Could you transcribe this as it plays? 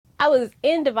I was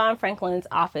in Devon Franklin's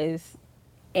office,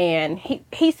 and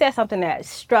he said something that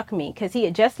struck me because he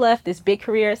had just left this big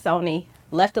career at Sony,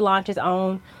 left to launch his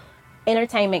own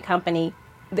entertainment company.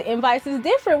 The invites is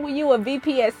different when you a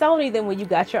VP at Sony than when you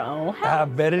got your own house. I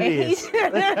bet it is.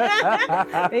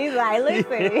 He's like,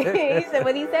 listen, he said,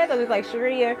 when he said that, he's like,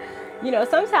 Charreah,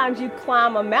 sometimes you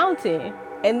climb a mountain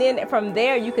and then from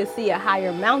there you can see a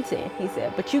higher mountain. He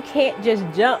said, but you can't just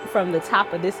jump from the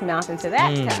top of this mountain to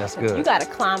that top. That's good. You got to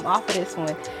climb off of this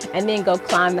one and then go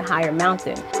climb the higher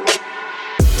mountain.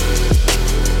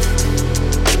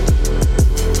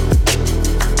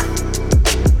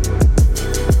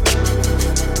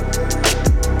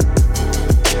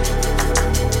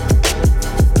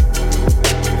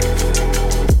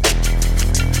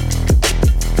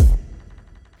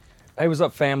 Hey, what's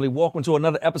up, family? Welcome to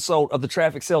another episode of the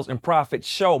Traffic Sales and Profit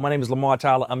Show. My name is Lamar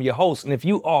Tyler. I'm your host. And if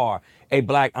you are a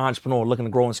Black entrepreneur looking to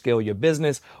grow and scale your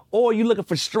business, or you're looking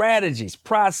for strategies,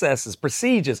 processes,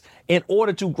 procedures in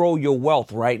order to grow your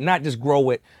wealth, right? Not just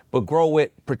grow it, but grow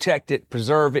it, protect it,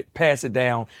 preserve it, pass it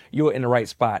down, you're in the right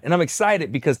spot. And I'm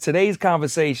excited because today's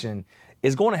conversation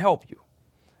is going to help you.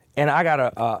 And I got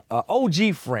a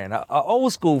OG friend, a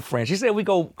old school friend. She said we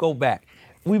go back.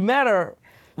 We met her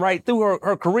right through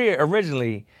her career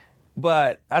originally,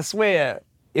 but I swear,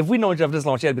 if we know each other this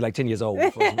long, she had to be like 10 years old.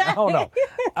 I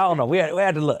don't know. We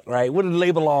had to look, right? What are the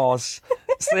labor laws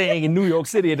saying in New York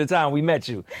City at the time we met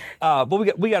you? But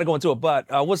we got to go into it. But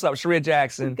what's up, Charreah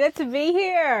Jackson? Good to be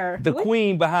here. The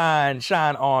queen behind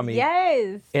Shine Army.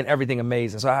 Yes. And everything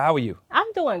amazing. So how are you?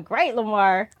 I'm doing great,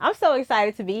 Lamar. I'm so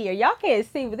excited to be here. Y'all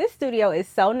can't see, but this studio is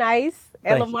so nice.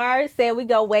 And Thank Lamar said we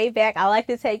go way back. I like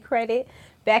to take credit.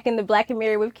 Back in the Black and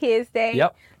Married with Kids day.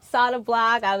 Yep. Saw the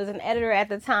blog. I was an editor at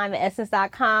the time at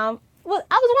Essence.com. Well,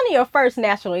 I was one of your first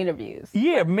national interviews.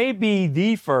 Yeah, maybe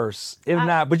the first, if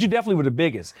not, but you definitely were the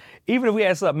biggest. Even if we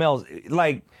had something else,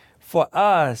 like for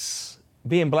us,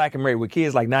 being Black and Married with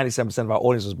Kids, like 97% of our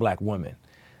audience was Black women.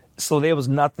 So there was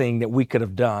nothing that we could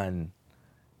have done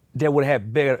that would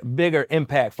have bigger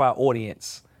impact for our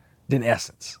audience than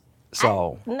Essence.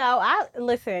 So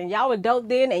listen, y'all were dope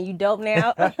then and you dope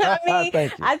now. I mean,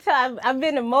 Thank you. I've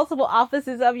been in multiple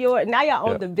offices of yours. Now y'all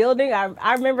own the building.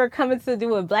 I remember coming to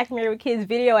do a Black Married with Kids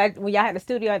video when y'all had the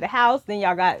studio at the house. Then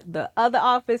y'all got the other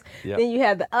office. Yep. Then you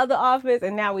had the other office,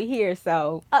 and now we here.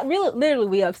 So literally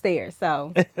we upstairs.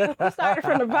 So we started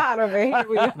from the bottom, and here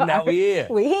we are. Now we here.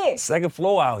 We here. Second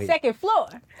floor out here. Second floor.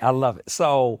 I love it.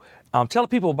 So tell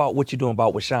people about what you're doing,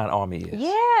 about what Shine Army is.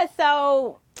 Yeah,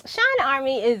 so Shine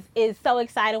Army is so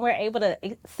exciting. We're able to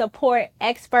support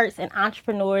experts and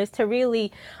entrepreneurs to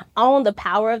really own the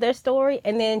power of their story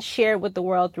and then share it with the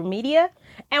world through media.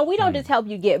 And we don't just help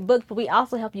you get booked, but we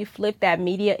also help you flip that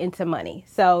media into money.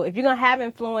 So if you're going to have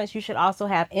influence, you should also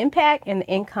have impact and the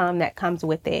income that comes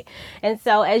with it. And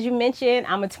so as you mentioned,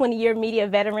 I'm a 20-year media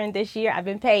veteran this year. I've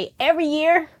been paid every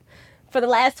year for the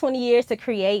last 20 years to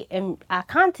create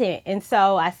content. And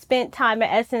so I spent time at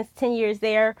Essence, 10 years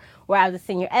there, where I was a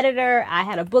senior editor. I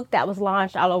had a book that was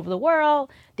launched all over the world,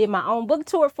 did my own book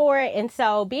tour for it. And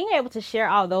so being able to share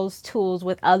all those tools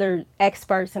with other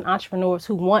experts and entrepreneurs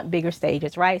who want bigger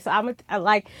stages, right? So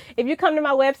if you come to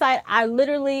my website, I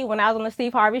literally, when I was on the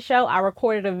Steve Harvey show, I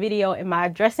recorded a video in my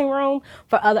dressing room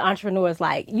for other entrepreneurs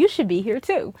like, you should be here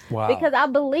too. Wow. Because I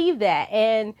believe that.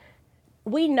 And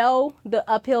we know the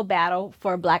uphill battle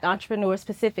for Black entrepreneurs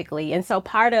specifically. And so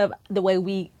part of the way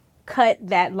we cut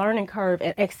that learning curve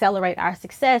and accelerate our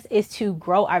success is to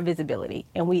grow our visibility.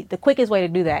 And the quickest way to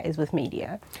do that is with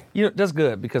media. You know, that's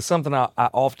good, because something I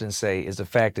often say is the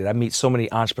fact that I meet so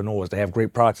many entrepreneurs that have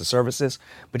great products and services,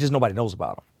 but just nobody knows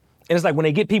about them. And it's like when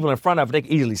they get people in front of it, they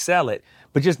can easily sell it,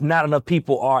 but just not enough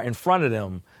people are in front of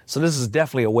them. So this is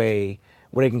definitely a way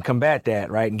where they can combat that,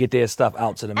 right, and get their stuff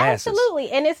out to the masses. Absolutely.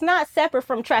 And it's not separate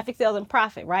from traffic, sales, and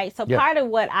profit, right? So part of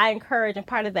what I encourage and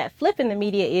part of that flip in the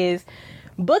media is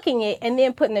booking it and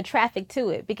then putting the traffic to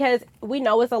it, because we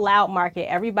know it's a loud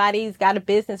market. Everybody's got a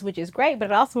business, which is great, but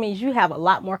it also means you have a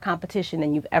lot more competition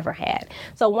than you've ever had.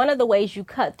 So one of the ways you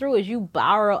cut through is you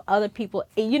borrow other people.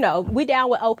 You know, we down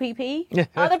with OPP,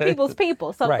 other people's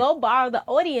people. So go borrow the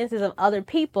audiences of other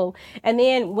people. And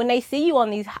then when they see you on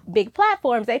these big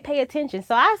platforms, they pay attention.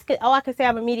 So I can say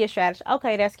I'm a media strategist.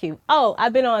 Okay, that's cute. Oh,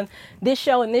 I've been on this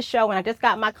show and I just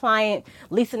got my client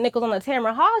Lisa Nichols on the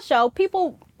Tamara Hall show.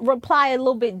 People reply a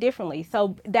little bit differently.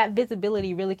 So that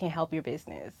visibility really can help your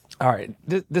business. All right,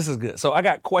 this is good. So I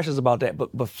got questions about that,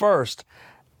 but first,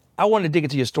 I want to dig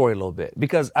into your story a little bit,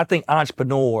 because I think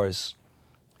newer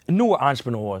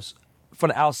entrepreneurs, from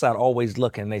the outside always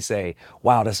looking, they say,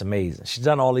 wow, that's amazing. She's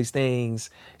done all these things.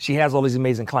 She has all these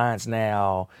amazing clients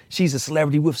now. She's a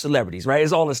celebrity with celebrities, right?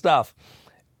 It's all this stuff.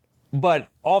 But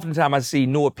oftentimes I see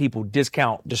newer people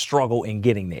discount the struggle in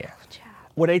getting there.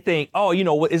 Where they think, oh, you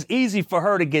know, it's easy for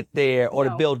her to get there or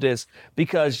to build this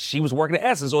because she was working at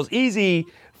Essence. So it's easy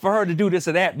for her to do this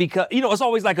or that because, you know, it's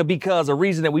always like a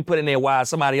reason that we put in there why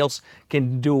somebody else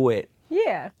can do it.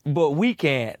 Yeah. But we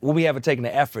can't when we haven't taken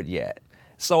the effort yet.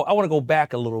 So I want to go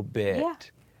back a little bit. Yeah.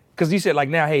 Because you said like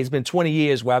now, hey, it's been 20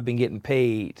 years where I've been getting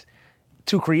paid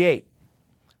to create.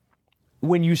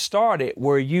 When you started,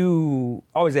 were you,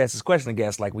 I always ask this question, I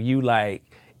guess, like were you like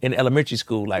in elementary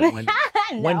school, like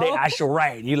one day I shall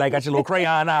write. You like got your little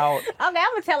crayon out. Okay, I'm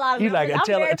gonna tell all of You them. like I'm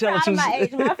very proud of my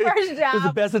age. My first job was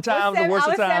the best of times, the worst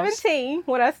of times. I was 17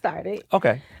 when I started.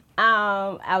 Okay.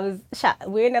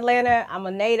 We're in Atlanta. I'm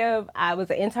a native. I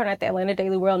was an intern at the Atlanta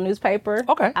Daily World newspaper.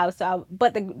 Okay.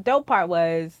 But the dope part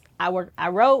was I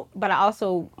wrote, but I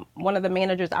also, one of the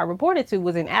managers I reported to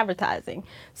was in advertising.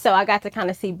 So I got to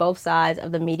kind of see both sides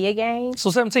of the media game.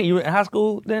 So 17, you were in high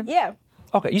school then? Yeah.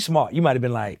 Okay, you smart. You might have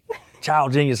been like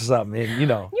child genius or something, and you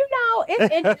know. You know,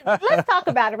 let's talk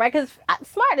about it, right? Because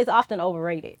smart is often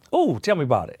overrated. Ooh, tell me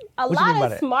about it. A lot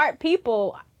of smart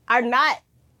people are not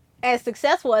as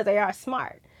successful as they are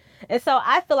smart. And so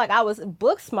I feel like I was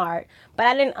book smart, but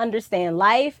I didn't understand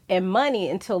life and money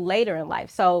until later in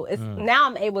life. So now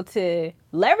I'm able to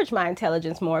leverage my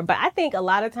intelligence more. But I think a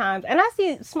lot of times, and I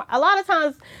see a lot of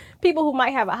times people who might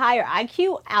have a higher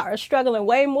IQ are struggling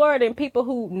way more than people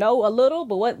who know a little,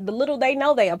 but what the little they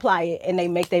know, they apply it and they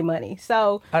make their money.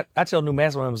 So I tell new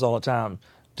master members all the time,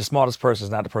 the smartest person is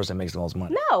not the person that makes the most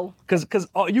money. No. Because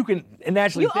you can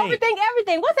naturally think. You overthink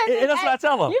everything. What's that? And that's what I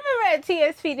tell them. You remember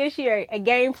at TSP this year, a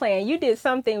game plan, you did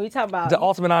something we talk about. The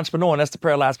ultimate entrepreneur, and that's the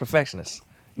paralyzed perfectionist.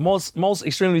 Most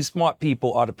extremely smart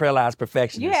people are the paralyzed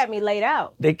perfectionists. You had me laid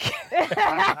out. They can't.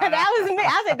 That was me.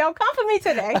 I said, don't come for me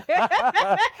today.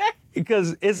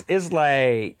 Because it's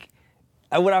like,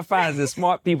 what I find is that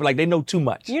smart people, like they know too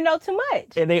much. You know too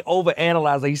much. And they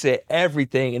overanalyze, like you said,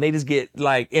 everything. And they just get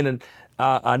like in an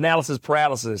analysis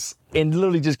paralysis and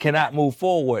literally just cannot move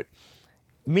forward.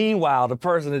 Meanwhile, the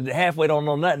person that halfway don't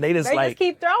know nothing, they just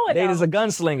keep throwing. They just a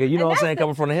gunslinger, you know what I'm saying,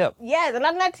 coming from the hip. Yes, and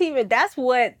I'm not even, that's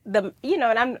what and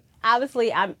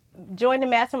I'm joined the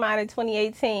mastermind in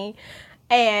 2018,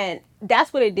 and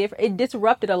that's what it did. It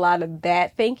disrupted a lot of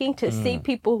that thinking to see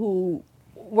people who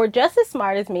were just as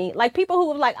smart as me, like people who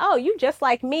were like, oh, you just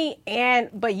like me,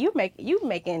 but you at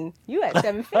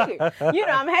 7 figures. You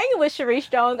know, I'm hanging with Sharice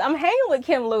Jones, I'm hanging with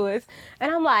Kim Lewis,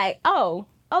 and I'm like, oh,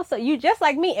 so you just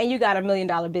like me and you got $1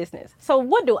 million business. So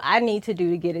what do I need to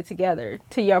do to get it together,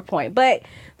 to your point? But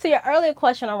to your earlier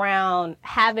question around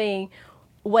having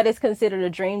what is considered a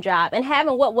dream job and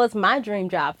having what was my dream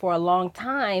job for a long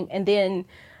time. And then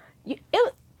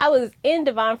I was in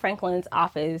Devon Franklin's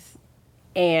office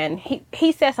and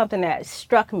he said something that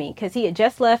struck me because he had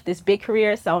just left this big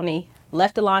career at Sony,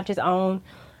 left to launch his own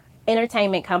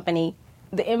entertainment company.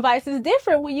 The invites is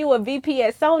different when you a VP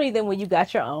at Sony than when you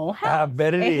got your own house. I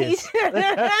bet it is.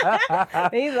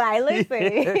 He's like,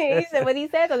 listen, he said, what he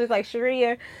said, so it's like,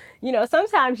 Charreah, you know,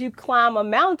 sometimes you climb a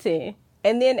mountain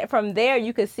and then from there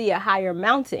you could see a higher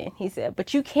mountain. He said,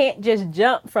 but you can't just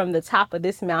jump from the top of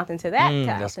this mountain to that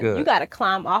mountain. That's good. You got to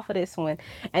climb off of this one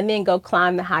and then go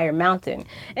climb the higher mountain.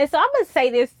 And so I'm going to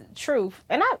say this truth,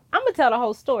 and I'm going to tell the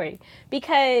whole story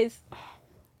because,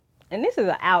 and this is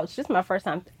an ouch, this is my first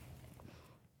time.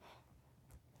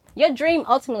 Your dream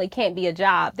ultimately can't be a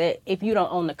job that if you don't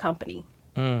own the company.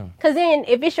 Because then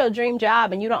if it's your dream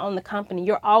job and you don't own the company,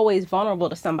 you're always vulnerable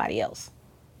to somebody else.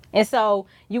 And so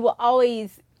you will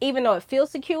always, even though it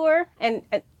feels secure, and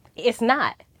it's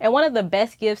not. And one of the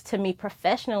best gifts to me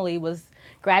professionally was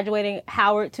graduating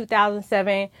Howard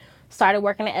 2007, started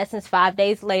working at Essence 5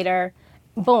 days later,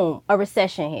 boom, a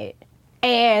recession hit.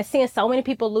 And seeing so many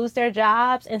people lose their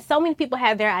jobs and so many people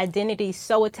have their identities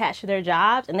so attached to their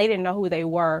jobs and they didn't know who they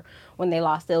were when they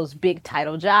lost those big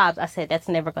title jobs. I said, that's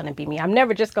never going to be me. I'm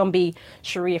never just going to be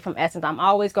Charreah from Essence. I'm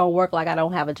always going to work like I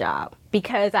don't have a job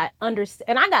because I understand.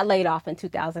 And I got laid off in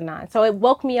 2009. So it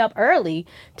woke me up early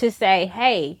to say,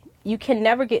 hey, you can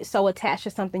never get so attached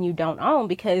to something you don't own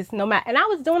because no matter, and I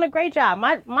was doing a great job.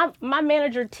 My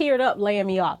manager teared up laying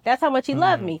me off. That's how much he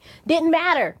loved me. Didn't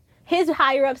matter. His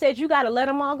higher up said, you got to let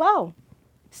them all go.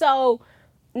 So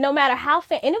no matter how,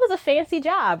 and it was a fancy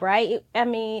job, right?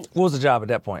 What was the job at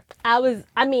that point? When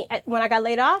I got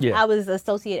laid off, I was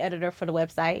associate editor for the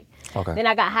website. Okay. Then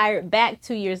I got hired back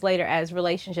 2 years later as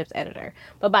relationships editor.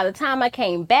 But by the time I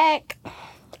came back,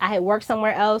 I had worked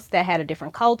somewhere else that had a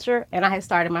different culture, and I had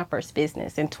started my first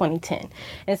business in 2010.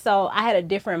 And so I had a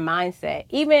different mindset.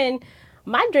 Even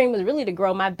my dream was really to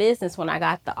grow my business when I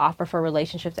got the offer for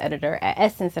relationships editor at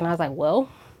Essence. And I was like, well,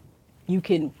 you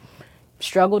can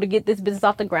struggle to get this business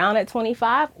off the ground at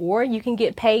 25, or you can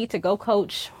get paid to go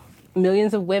coach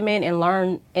millions of women and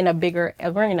learn in a bigger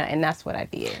arena. And that's what I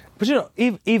did. But you know,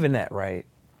 even that, right?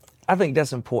 I think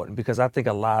that's important because I think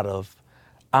a lot of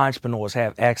entrepreneurs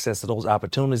have access to those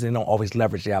opportunities and they don't always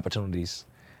leverage the opportunities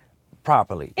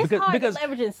properly. It's hard to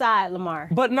leverage inside, Lamar.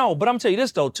 But I'm telling you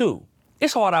this though too.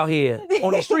 It's hard out here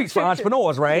on the streets for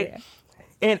entrepreneurs, right?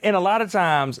 Yeah. And a lot of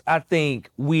times I think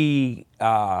we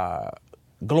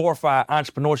glorify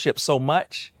entrepreneurship so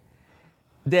much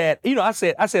that, you know, I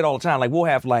say it all the time, like we'll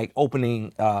have like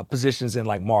opening positions in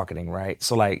like marketing, right?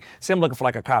 So like, say I'm looking for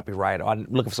like a copywriter, or I'm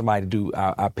looking for somebody to do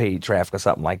our paid traffic or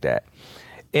something like that.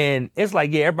 And it's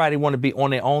like, yeah, everybody want to be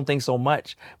on their own thing so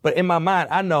much. But in my mind,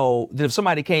 I know that if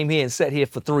somebody came here and sat here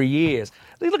for 3 years,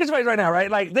 look at your face right now, right?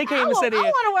 Like they came and sat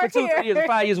here for 2, 3 years,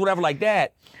 5 years, whatever like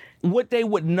that. What they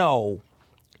would know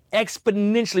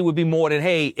exponentially would be more than,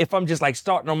 hey, if I'm just like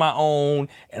starting on my own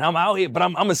and I'm out here, but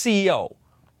I'm a CEO.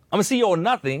 I'm a CEO of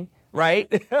nothing,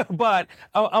 right? But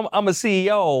I'm a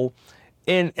CEO.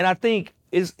 And I think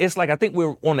it's like, I think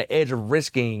we're on the edge of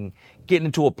risking getting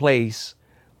into a place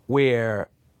where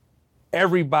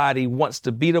everybody wants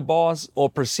to be the boss or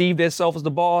perceive themselves as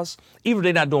the boss, even if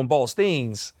they're not doing boss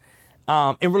things.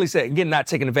 And really say, again, not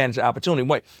taking advantage of opportunity.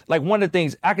 Like one of the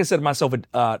things, I consider myself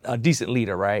a decent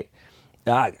leader, right?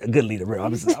 A good leader, bro.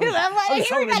 I'm toning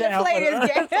it down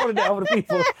for the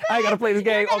people. I ain't got to play this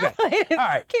game. Okay. All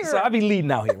right. So I be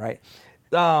leading out here, right?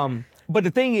 But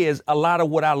the thing is, a lot of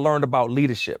what I learned about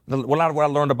leadership, a lot of what I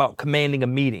learned about commanding a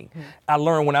meeting, I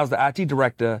learned when I was the IT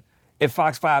director at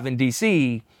Fox 5 in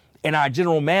DC, and our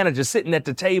general manager sitting at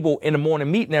the table in the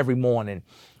morning meeting every morning.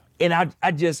 And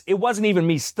I just, it wasn't even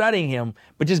me studying him,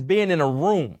 but just being in a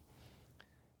room.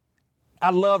 I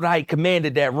loved how he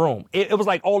commanded that room. It was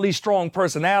like all these strong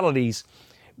personalities,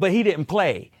 but he didn't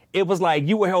play. It was like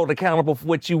you were held accountable for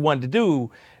what you wanted to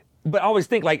do. But I always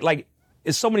think like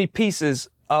it's so many pieces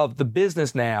of the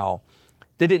business now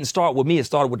that didn't start with me. It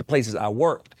started with the places I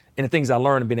worked and the things I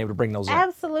learned and being able to bring those in.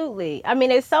 Absolutely. I mean,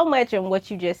 there's so much in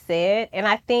what you just said. And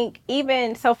I think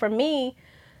so for me,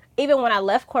 even when I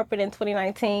left corporate in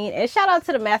 2019, and shout out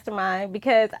to the mastermind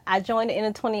because I joined it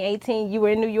in 2018. You were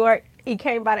in New York. You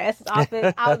came by the Essence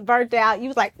office. I was burnt out. You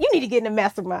was like, you need to get in the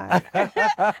mastermind.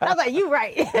 I was like, you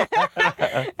right.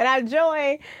 And I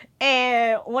joined.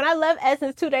 And when I left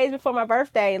Essence 2 days before my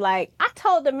birthday, like I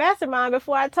told the mastermind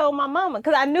before I told my mama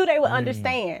because I knew they would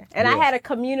understand. And I had a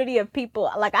community of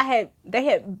people. Like it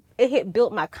had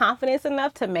built my confidence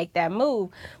enough to make that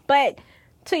move. But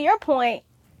to your point,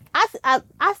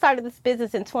 I started this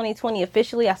business in 2020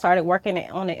 officially. I started working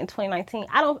on it in 2019.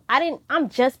 I'm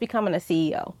just becoming a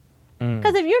CEO.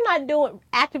 Because if you're not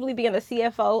actively being a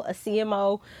CFO, a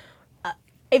CMO,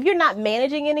 if you're not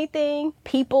managing anything,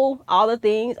 people, all the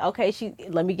things, okay,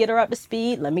 let me get her up to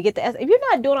speed. Let me get if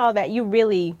you're not doing all that, you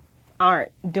really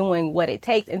aren't doing what it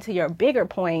takes. And to your bigger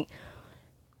point,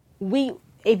 you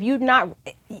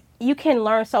can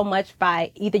learn so much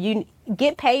by either you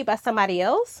get paid by somebody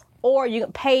else or you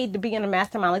get paid to be in a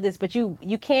mastermind like this, but you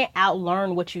can't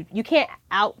outlearn you can't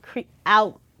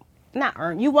not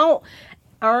earn. You won't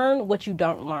earn what you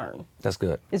don't learn. That's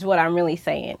good. Is what I'm really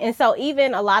saying. And so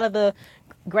even a lot of the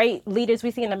great leaders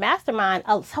we see in the mastermind,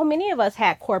 so many of us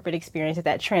had corporate experience at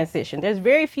that transition. There's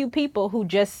very few people who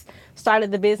just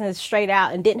started the business straight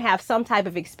out and didn't have some type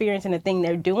of experience in the thing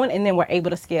they're doing and then were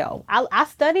able to scale. I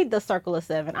studied the Circle of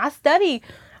Seven. I studied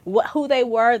who they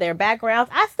were, their backgrounds.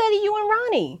 I studied you and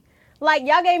Ronnie. Like,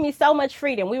 y'all gave me so much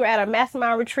freedom. We were at a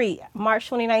mastermind retreat, March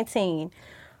 2019.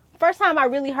 First time I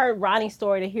really heard Ronnie's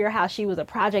story to hear how she was a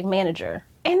project manager.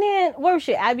 And then, where was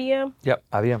she, IBM? Yep,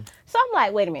 IBM. So I'm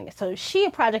like, wait a minute. So she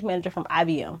a project manager from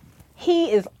IBM.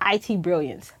 He is IT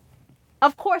brilliance.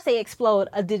 Of course they explode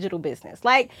a digital business.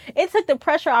 Like, it took the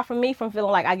pressure off of me from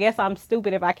feeling like, I guess I'm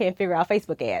stupid if I can't figure out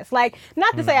Facebook ads. Like,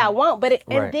 not to say I won't, but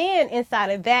and then inside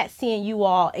of that, seeing you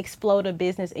all explode a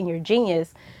business in your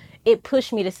genius, it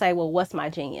pushed me to say, well, what's my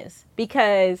genius?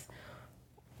 Because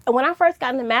when I first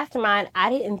got in the mastermind, I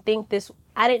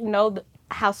didn't know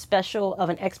how special of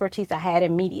an expertise I had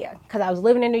in media because I was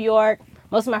living in New York.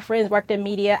 Most of my friends worked in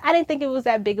media. I didn't think it was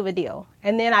that big of a deal.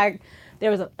 And then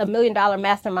there was a $1 million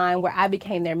mastermind where I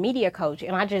became their media coach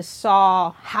and I just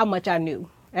saw how much I knew.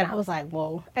 And I was like,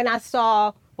 whoa. And I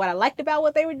saw what I liked about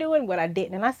what they were doing, what I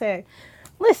didn't. And I said,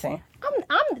 listen,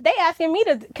 they asking me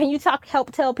can you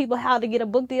help tell people how to get a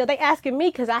book deal? They asking me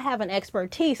because I have an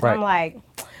expertise. So I'm like,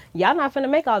 y'all not finna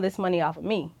make all this money off of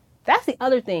me. That's the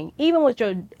other thing. Even with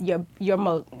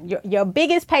your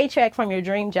biggest paycheck from your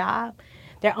dream job,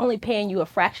 they're only paying you a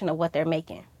fraction of what they're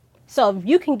making. So if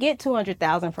you can get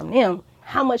 $200,000 from them,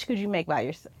 how much could you make by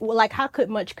yourself? Well, like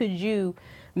much could you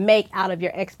make out of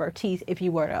your expertise if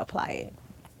you were to apply it?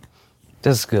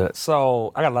 That's good.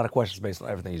 So I got a lot of questions based on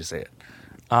everything you just said.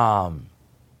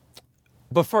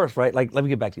 But first, right, like, let me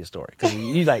get back to your story. Because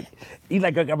you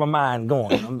got my mind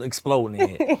going. I'm exploding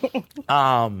in here.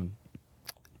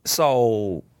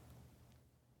 So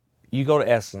you go to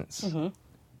Essence. Mm-hmm.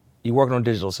 You're working on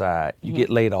the digital side. You get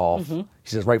laid off. She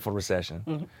says right for the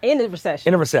recession. In the recession.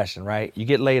 In a recession, right? You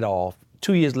get laid off.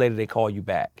 2 years later, they call you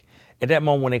back. At that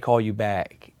moment when they call you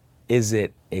back, is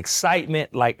it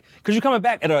excitement? Like, because you're coming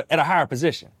back at a higher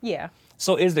position. Yeah.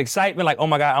 So is it excitement like, oh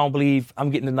my God, I don't believe I'm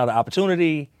getting another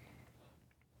opportunity?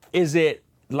 Is it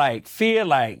like fear,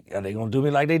 like, are they gonna do me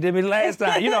like they did me last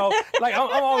time? You know, like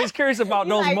I'm always curious about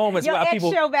those like, moments your where ex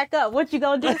people show back up. What you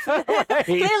gonna do? Right.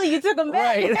 Clearly, you took them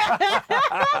back.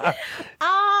 Right.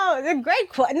 Oh, it's a great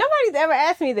question. Nobody's ever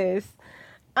asked me this.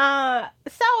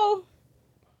 So,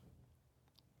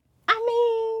 I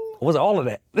mean, was all of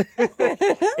that?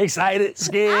 Excited,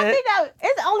 scared? I think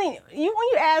it's only when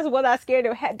you ask was I scared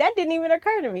of, that didn't even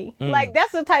occur to me. Like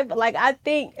that's the type of, like, I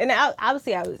think, and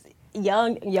obviously I was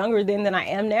younger then than I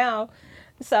am now.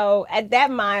 So at that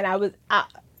mind,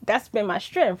 that's been my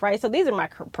strength, right? So these are my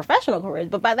professional careers.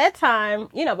 But by that time,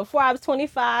 you know, before I was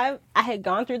 25, I had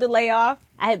gone through the layoff.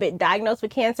 I had been diagnosed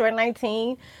with cancer at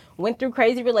 19, went through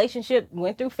crazy relationship,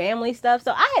 went through family stuff.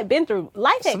 So I had been through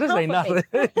life. So this ain't nothing.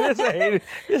 this ain't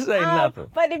nothing.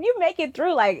 But if you make it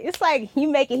through, like, it's like you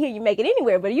make it here, you make it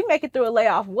anywhere. But if you make it through a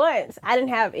layoff once, I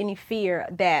didn't have any fear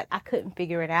that I couldn't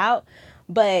figure it out.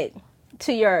 But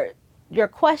to your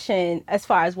question, as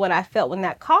far as what I felt when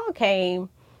that call came,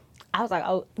 I was like,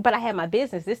 oh, but I had my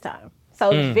business this time. So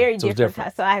it was very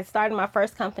different. So I had started my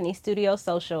first company, Studio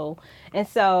Social. And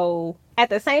so at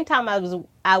the same time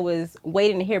I was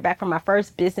waiting to hear back from my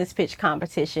first business pitch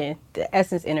competition, the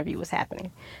Essence interview was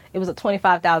happening. It was a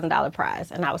 $25,000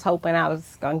 prize. And I was hoping I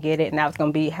was going to get it and that was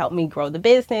going to help me grow the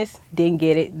business. Didn't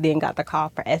get it. Then got the call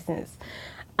for Essence.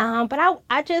 But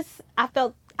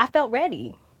I felt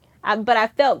ready. But I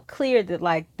felt clear that,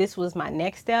 like, this was my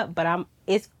next step, but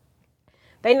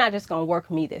they're not just going to work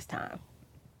me this time.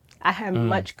 I had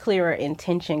much clearer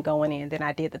intention going in than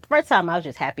I did the first time. I was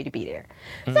just happy to be there.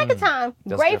 Second time,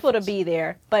 grateful to be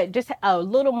there, but just a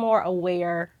little more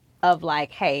aware of,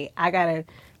 like, hey, I got to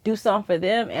do something for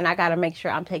them and I got to make sure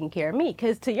I'm taking care of me.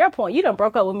 Because to your point, you done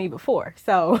broke up with me before.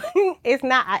 So it's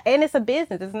not, and it's a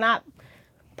business. It's not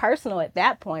personal at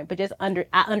that point, but just I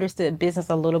understood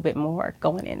business a little bit more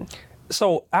going in.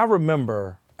 So I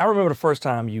remember the first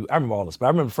time I remember all this, but I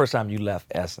remember the first time you left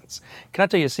Essence. Can I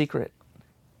tell you a secret?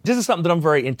 This is something that I'm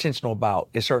very intentional about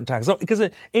at certain times. Because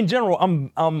in general,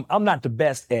 I'm not the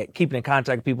best at keeping in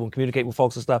contact with people and communicating with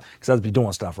folks and stuff, because I was be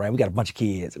doing stuff, right? We got a bunch of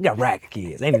kids. We got a rack of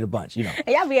kids. Ain't it a bunch, you know?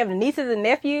 And y'all be having nieces and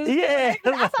nephews? Yeah.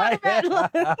 That's all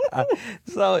about.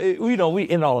 So, we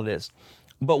in all of this.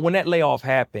 But when that layoff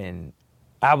happened,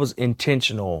 I was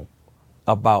intentional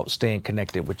about staying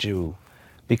connected with you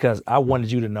because I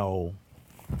wanted you to know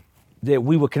that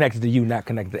we were connected to you, not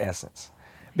connected to Essence.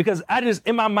 Because I just,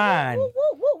 in my mind...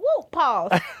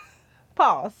 Pause.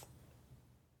 Pause.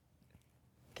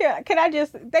 Can I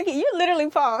just, thank you. You literally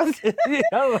paused. Yeah,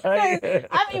 right.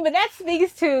 I mean, but that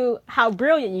speaks to how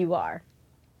brilliant you are.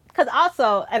 Because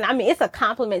also, and I mean, it's a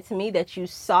compliment to me that you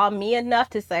saw me enough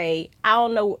to say, I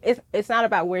don't know, it's not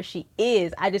about where she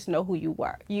is. I just know who you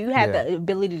were. You had the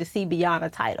ability to see beyond a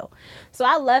title. So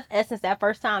I left Essence that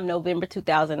first time, November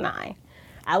 2009.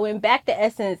 I went back to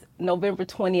Essence November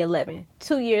 2011,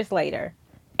 2 years later.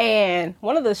 And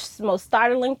one of the most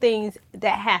startling things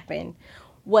that happened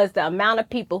was the amount of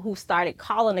people who started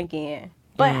calling again.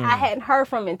 But I hadn't heard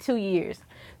from in 2 years.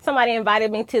 Somebody invited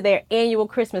me to their annual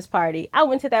Christmas party. I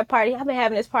went to that party. I've been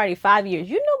having this party 5 years.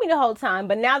 You knew me the whole time.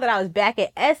 But now that I was back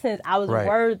at Essence, I was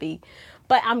worthy.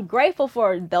 But I'm grateful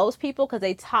for those people because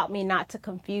they taught me not to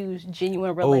confuse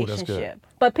genuine relationship.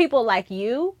 But people like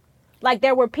you, like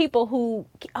there were people who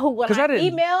when I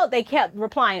emailed, they kept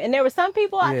replying. And there were some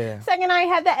people, second I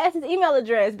had that Essence email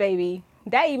address, baby,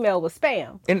 that email was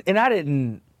spam. And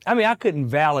I couldn't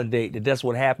validate that that's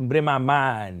what happened. But in my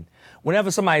mind, whenever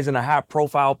somebody's in a high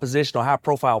profile position or high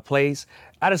profile place,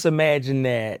 I just imagine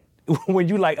that when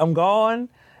you like, I'm gone,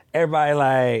 everybody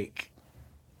like,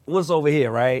 what's over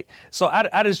here, right? So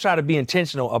I just try to be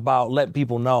intentional about letting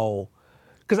people know.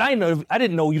 Because I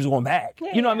didn't know you was going back.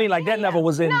 Yeah, you know what I mean? Like that never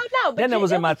was in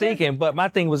my thinking. But my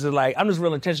thing was like, I'm just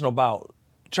real intentional about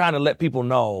trying to let people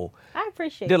know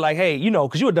appreciate They're it. like, hey,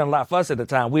 because you had done a lot for us at the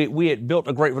time. We had built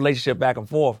a great relationship back and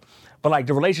forth. But like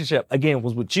the relationship, again,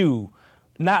 was with you,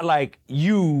 not like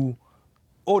you,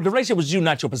 or the relationship was you,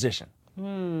 not your position.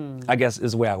 I guess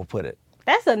is the way I would put it.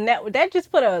 That's that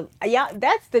just put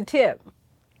that's the tip.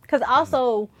 Because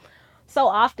also, so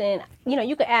often,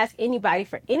 you could ask anybody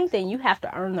for anything. You have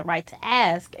to earn the right to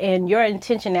ask. And your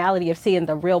intentionality of seeing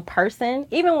the real person,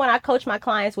 even when I coach my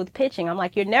clients with pitching, I'm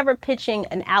like, you're never pitching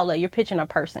an outlet, you're pitching a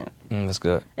person. That's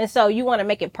good. And so you want to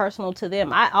make it personal to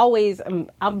them. I always,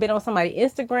 I've been on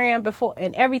somebody's Instagram before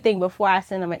and everything before I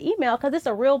send them an email because it's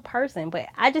a real person. But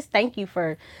I just thank you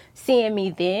for seeing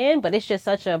me then. But it's just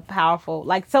such a powerful,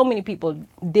 like so many people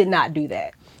did not do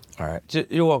that. All right.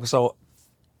 You're welcome. So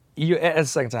you're at the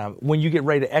second time. When you get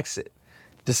ready to exit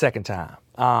the second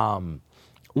time,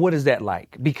 what is that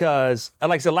like? Because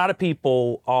like I said, a lot of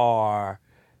people are,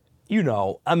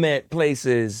 I'm at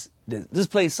places, this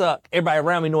place suck. Everybody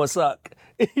around me know it suck.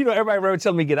 Everybody around me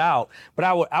telling me get out. But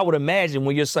I would imagine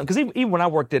when you're son, because even when I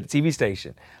worked at the TV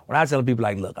station, when I was telling people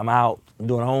like, look, I'm out, I'm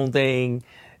doing my own thing,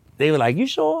 they were like, you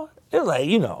sure? It was like,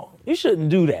 you shouldn't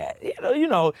do that. And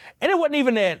it wasn't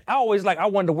even that I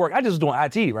wanted to work. I just was doing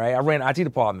IT, right? I ran the IT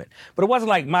department. But it wasn't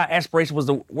like my aspiration was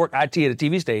to work IT at a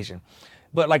TV station.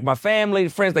 But like my family,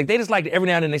 friends, like they just liked it every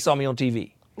now and then they saw me on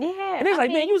TV. Yeah. And they was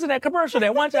like, man, you was in that commercial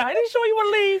that one time. Are you sure you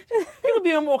want to leave? You could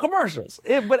be in more commercials.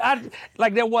 But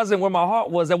that wasn't where my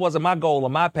heart was. That wasn't my goal or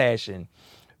my passion.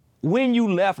 When you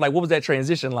left, like, what was that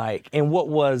transition like? And what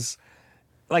was,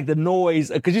 like, the noise?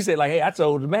 Because you said, like, hey, I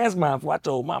told the mastermind before I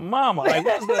told my mama. Like,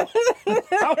 what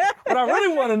I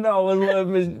really want to know is what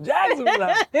Miss Jackson was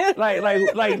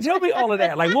like, tell me all of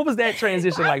that. Like, what was that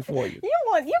transition like for you?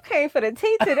 You came for the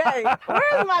tea today.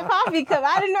 Where's my coffee cup?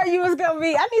 I didn't know you was going to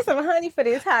be. I need some honey for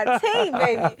this hot tea,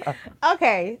 baby.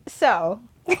 Okay, so,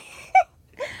 it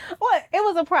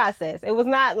was a process. It was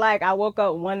not like I woke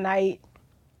up one night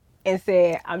and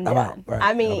said, I'm done. Right.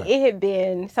 I mean, It had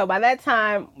been, so by that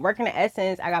time, working at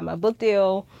Essence, I got my book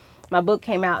deal. My book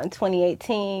came out in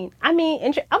 2018. I mean,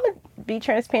 I'm going to be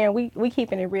transparent. We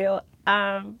keeping it real.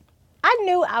 I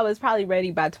knew I was probably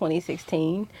ready by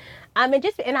 2016.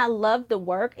 And I loved the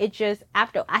work. It just,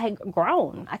 after I had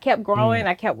grown, I kept growing.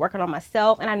 I kept working on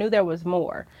myself, and I knew there was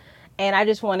more. And I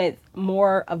just wanted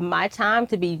more of my time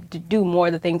to do more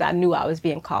of the things I knew I was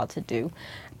being called to do.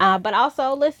 But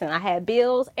also, listen, I had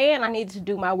bills, and I needed to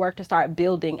do my work to start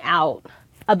building out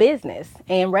a business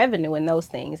and revenue and those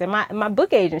things. And my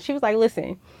book agent, she was like,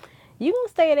 listen, you gonna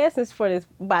stay at Essence for this,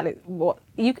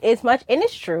 it's much, and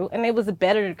it's true. And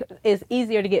it's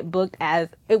easier to get booked as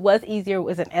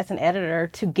an Essence editor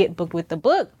to get booked with the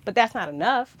book, but that's not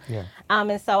enough. Yeah.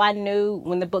 And so I knew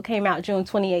when the book came out June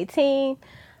 2018,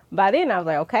 by then I was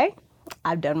like, okay,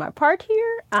 I've done my part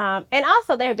here. And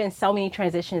also there have been so many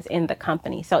transitions in the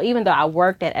company. So even though I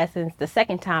worked at Essence the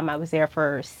second time, I was there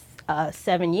for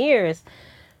 7 years.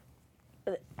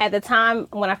 At the time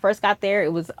when I first got there,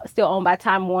 it was still owned by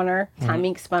Time Warner. Time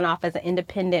Inc. spun off as an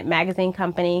independent magazine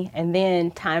company. And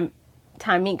then Time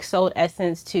Inc. sold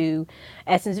Essence to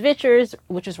Essence Ventures,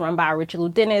 which was run by Richard Lou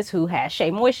Dennis, who had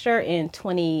Shea Moisture in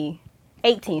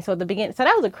 2018. So at the beginning, so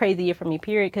that was a crazy year for me,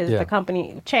 period, because the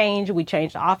company changed. We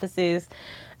changed the offices.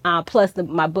 Plus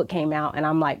my book came out, and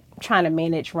I'm like trying to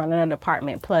manage running a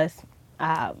department plus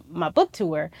my book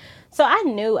tour. So I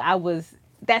knew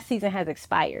that season has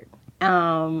expired.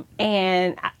 The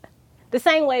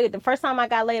same way, the first time I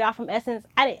got laid off from Essence,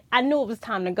 I knew it was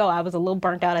time to go. I was a little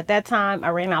burnt out at that time. I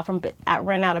ran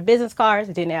out of business cards.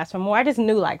 I didn't ask for more. I just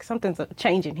knew like something's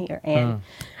changing here, and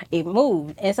it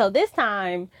moved. And so this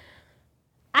time,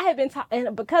 I had been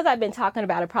talking, because I've been talking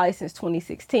about it probably since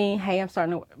 2016. Hey, I'm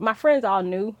starting to, my friends all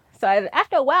knew. So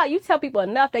after a while, you tell people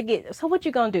enough, they get, so what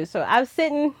you gonna do? So I was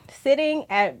sitting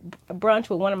at brunch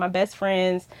with one of my best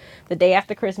friends the day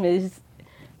after Christmas,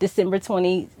 December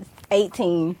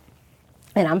 2018.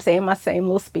 And I'm saying my same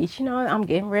little speech, I'm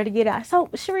getting ready to get out. So,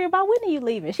 Charreah, when are you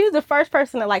leaving? She was the first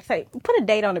person to say, put a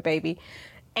date on it, baby.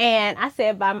 And I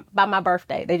said by my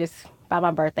birthday. By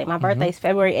my birthday. My birthday's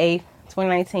February 8th,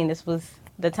 2019. This was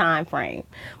the time frame.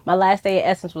 My last day at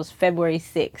Essence was February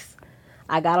 6th.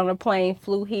 I got on a plane,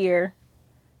 flew here.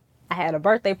 I had a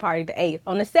birthday party the 8th.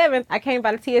 On the 7th, I came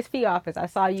by the TSP office. I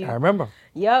saw you. I remember.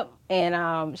 Yep. And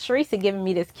Sharice had given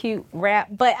me this cute wrap.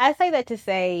 But I say that to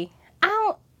say,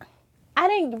 I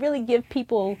didn't really give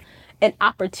people an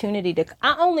opportunity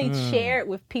I only shared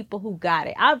with people who got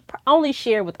it. I only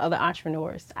shared with other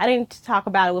entrepreneurs. I didn't talk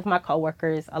about it with my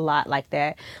coworkers a lot like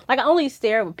that. Like, I only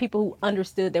shared with people who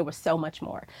understood there was so much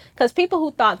more. Because people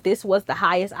who thought this was the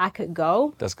highest I could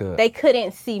go, that's good. They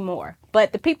couldn't see more.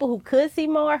 But the people who could see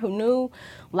more, who knew,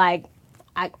 like,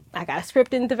 I got a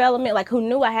script in development, like who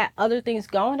knew I had other things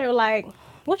going. They were like,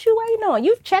 what you waiting on?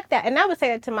 You've checked that. And I would say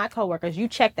that to my coworkers, you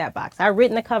checked that box. I've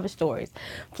written the cover stories,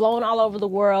 flown all over the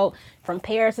world, from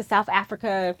Paris to South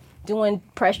Africa, doing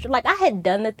press. Like I had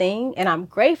done the thing and I'm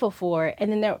grateful for it.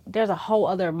 And then there's a whole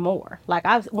other more. Like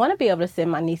I want to be able to send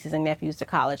my nieces and nephews to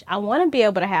college. I want to be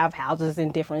able to have houses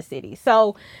in different cities.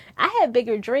 So I had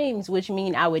bigger dreams, which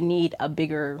mean I would need a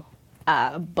bigger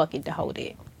bucket to hold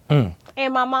it. And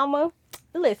my mama,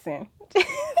 listen. She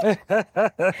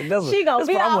gonna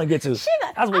be. I'm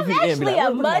actually a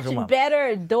much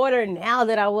better daughter now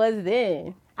than I was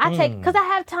then. I take because I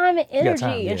have time and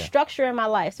energy and structure in my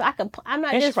life, so I can. I'm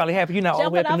not. And just she's probably happy you're not all the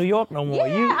way up in New York no more.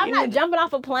 Yeah, I'm not jumping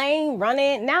off a plane,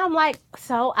 running. Now I'm like,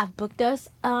 so I've booked us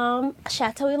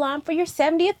Chateau Elan for your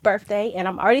 70th birthday, and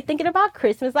I'm already thinking about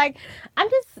Christmas. Like, I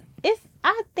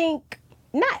think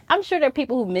not. I'm sure there are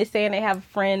people who miss saying they have a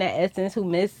friend at Essence who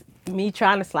miss me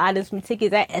trying to slide in some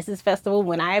tickets at Essence Festival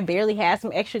when I barely had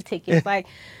some extra tickets. Like,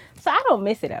 so I don't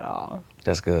miss it at all.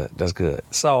 That's good. That's good.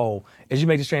 So as you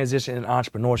make this transition in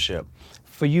entrepreneurship,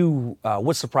 for you,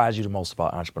 what surprised you the most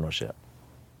about entrepreneurship?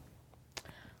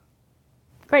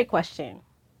 Great question.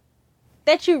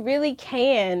 That you really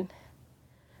can,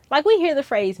 like we hear the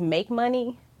phrase make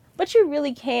money, but you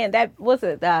really can. That was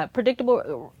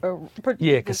predictable.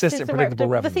 Consistent, predictable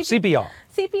revenue. CPR.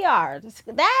 CPR.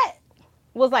 That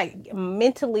was like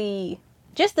mentally,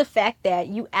 just the fact that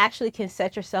you actually can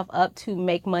set yourself up to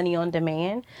make money on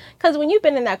demand. Because when you've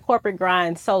been in that corporate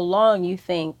grind so long, you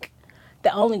think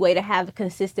the only way to have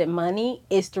consistent money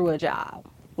is through a job.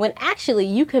 When actually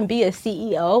you can be a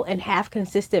CEO and have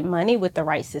consistent money with the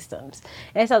right systems.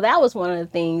 And so that was one of the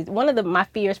things, my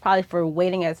fears probably for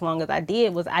waiting as long as I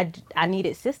did was I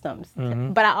needed systems.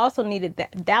 But I also needed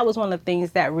that was one of the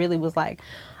things that really was like,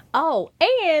 oh,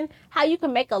 and how you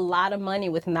can make a lot of money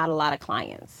with not a lot of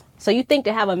clients. So you think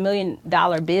to have $1 million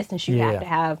business, you have to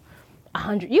have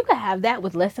 100. You could have that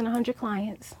with less than 100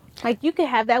 clients. Like you could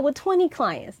have that with 20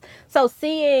 clients. So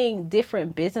seeing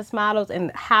different business models and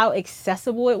how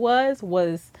accessible it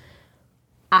was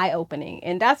eye-opening.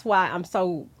 And that's why I'm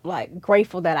so like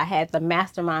grateful that I had the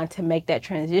mastermind to make that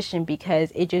transition,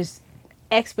 because it just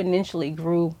exponentially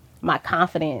grew my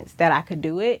confidence that I could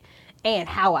do it and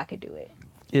how I could do it.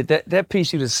 Yeah, that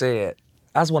piece you just said,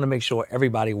 I just want to make sure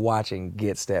everybody watching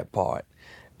gets that part.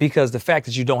 Because the fact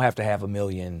that you don't have to have 1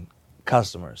 million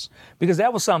customers, because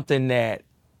that was something that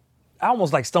I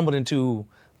almost like stumbled into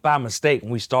by mistake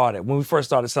when we started. When we first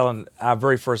started selling our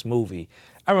very first movie,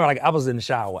 I remember like I was in the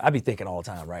shower. I'd be thinking all the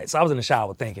time, right? So I was in the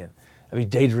shower thinking, I'd be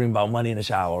daydreaming about money in the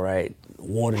shower, right?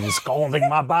 Water just scalding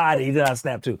my body. Then I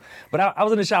snapped too. But I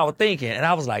was in the shower thinking, and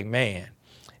I was like, man,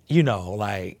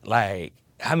 like,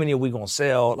 how many are we gonna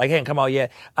sell? Like, it hadn't come out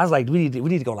yet. I was like, we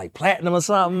need to go like platinum or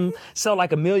something, sell like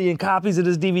 1 million copies of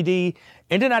this DVD.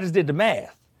 And then I just did the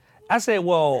math. I said,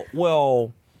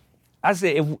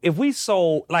 if we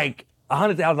sold like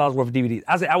 $100,000 worth of DVDs,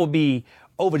 I said I would be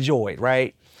overjoyed,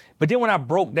 right? But then when I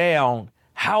broke down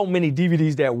how many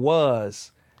DVDs that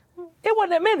was, it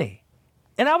wasn't that many.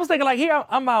 And I was thinking, like, here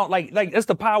I'm out, like that's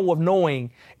the power of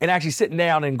knowing and actually sitting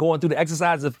down and going through the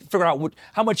exercise to figure out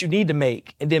how much you need to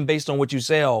make, and then based on what you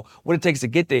sell, what it takes to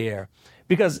get there.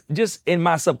 Because just in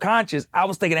my subconscious, I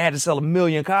was thinking I had to sell 1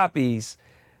 million copies,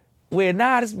 where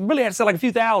I just really had to sell like a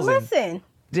few thousand. Listen,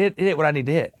 hit what I need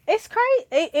to hit. It's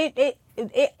crazy.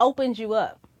 It opens you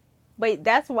up. But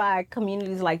that's why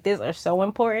communities like this are so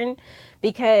important,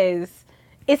 because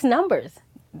it's numbers.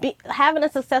 Having a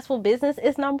successful business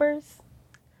is numbers.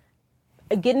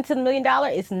 Getting to $1 million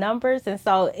is numbers. And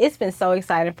so it's been so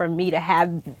exciting for me to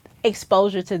have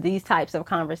exposure to these types of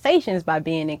conversations by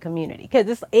being in community,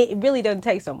 because it really doesn't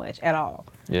take so much at all.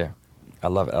 Yeah, I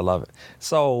love it.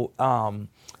 So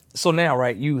now,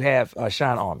 right, you have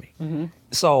Shine Army. Mm-hmm.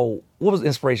 So what was the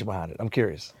inspiration behind it? I'm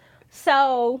curious.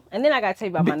 So, and then I got to tell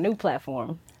you about my new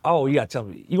platform. Oh, you got to tell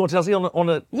me. You want to tell us on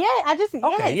the? Yeah,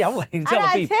 okay, yes. Yeah, I'm like, tell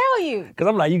I people. Tell you. Because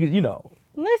I'm like, you know.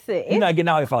 Listen, you're not getting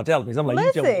out if I'm telling me. So I'm like,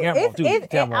 listen, you tell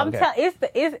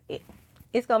me.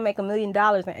 It's gonna make $1 million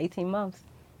in 18 months.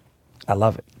 I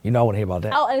love it. You know, I want to hear about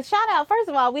that. Oh, and shout out, first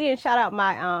of all, we didn't shout out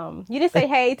my, you didn't say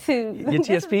hey to your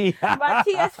TSP. My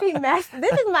TSP master.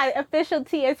 This is my official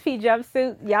TSP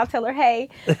jumpsuit. Y'all tell her hey.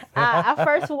 I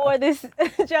first wore this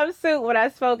jumpsuit when I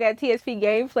spoke at TSP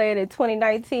Game Plan in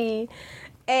 2019,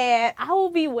 and I will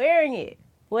be wearing it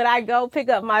when I go pick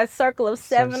up my Circle of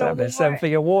Seven award. That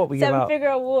 7-figure award we give out. 7-figure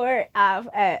award at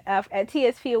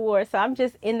TSP Awards. So I'm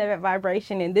just in that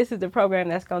vibration, and this is the program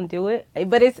that's going to do it.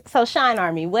 But it's, so Shine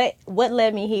Army, what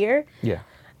led me here? Yeah.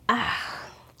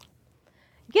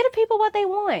 Give the people what they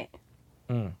want.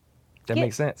 That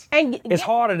makes sense. And it's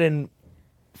harder than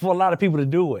for a lot of people to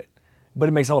do it, but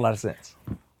it makes a whole lot of sense.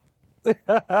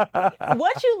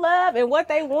 What you love and what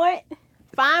they want,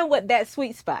 find what that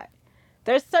sweet spot.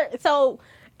 So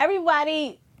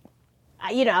everybody,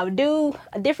 I would do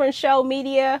a different show,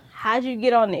 media. How'd you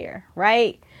get on there,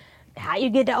 right? How you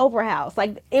get to Oprah House?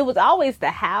 Like, it was always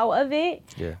the how of it.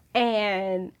 Yeah.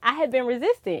 And I had been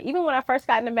resistant. Even when I first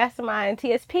got into Mastermind and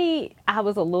TSP, I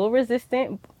was a little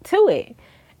resistant to it.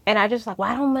 And I just like, well,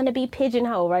 I don't want to be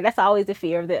pigeonholed, right? That's always the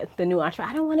fear of the new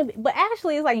entrepreneur. I don't want to be, but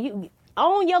actually it's like you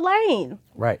own your lane.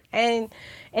 Right. And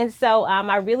so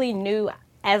I really knew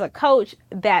as a coach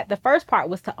that the first part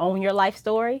was to own your life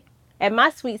story. And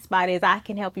my sweet spot is I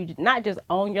can help you not just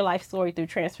own your life story through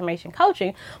transformation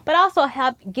coaching, but also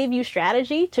help give you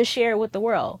strategy to share with the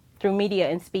world through media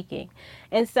and speaking.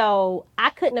 And so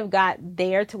I couldn't have got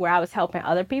there to where I was helping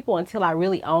other people until I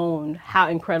really owned how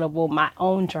incredible my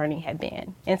own journey had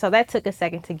been. And so that took a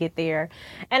second to get there.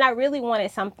 And I really wanted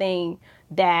something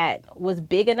that was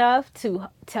big enough to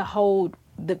hold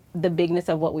the bigness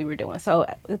of what we were doing.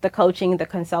 So the coaching, the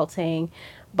consulting,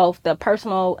 both the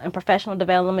personal and professional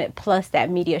development, plus that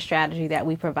media strategy that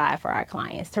we provide for our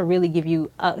clients to really give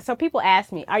you. So people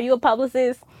ask me, are you a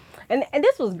publicist? And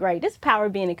this was great. This power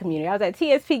of being in community. I was at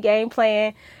TSP Game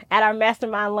Plan at our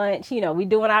mastermind lunch. We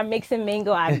doing our mix and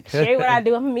mingle. I share what I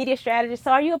do. I'm a media strategist.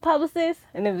 So are you a publicist?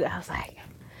 And then I was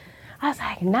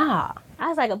like, nah. I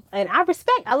was like, and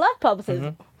I love publicists.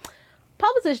 Mm-hmm.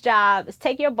 Publicist's job is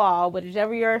take your ball,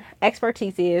 whatever your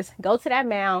expertise is, go to that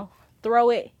mound,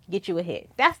 throw it, get you a hit.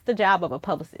 That's the job of a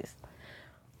publicist.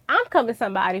 I'm coming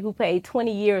somebody who played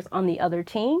 20 years on the other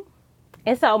team.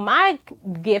 And so my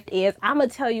gift is I'm going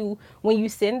to tell you when you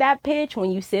send that pitch,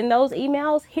 when you send those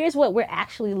emails, here's what we're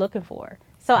actually looking for.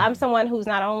 So I'm someone who's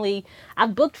not only,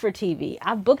 I've booked for TV,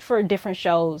 I've booked for different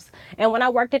shows. And when I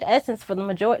worked at Essence for the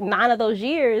majority, 9 of those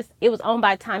years, it was owned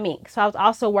by Time Inc. So I was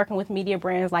also working with media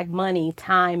brands like Money,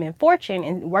 Time, and Fortune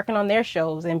and working on their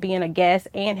shows and being a guest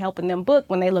and helping them book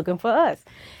when they're looking for us.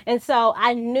 And so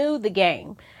I knew the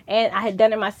game and I had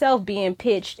done it myself being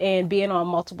pitched and being on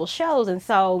multiple shows. And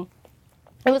so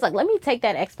it was like, let me take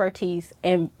that expertise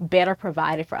and better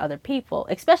provide it for other people,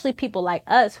 especially people like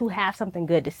us who have something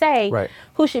good to say, right,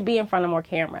 who should be in front of more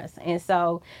cameras. And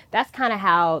so that's kind of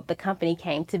how the company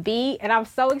came to be. And I'm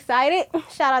so excited.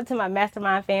 Shout out to my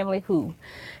mastermind family who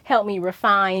helped me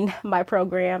refine my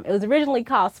program. It was originally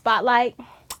called Spotlight.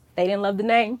 They didn't love the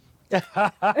name.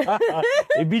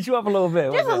 It beat you up a little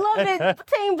bit. Just a little bit,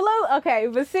 Team Blue. Okay,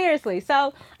 but seriously.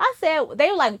 So I said, they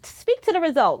were like, speak to the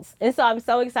results. And so I'm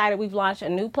so excited. We've launched a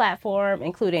new platform,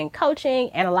 including coaching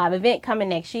and a live event coming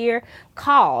next year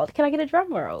called, can I get a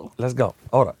drum roll? Let's go.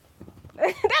 Hold up. That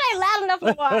ain't loud enough,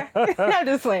 Lamar. I'm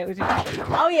just playing with you.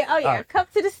 Oh, yeah. Right. Come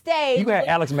to the stage. You got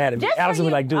Alex mad at me. Alex will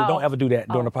be like, dude, don't ever do that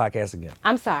during the podcast again.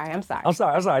 I'm sorry.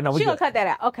 No, we gonna cut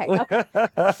that out. Okay.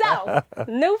 So,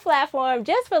 new platform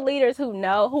just for leaders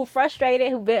who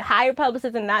frustrated, who've been hired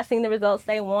publicists and not seeing the results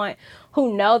they want,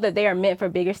 who know that they are meant for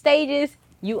bigger stages.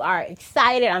 You are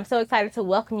excited. I'm so excited to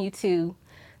welcome you to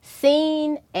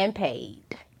Seen and Paid.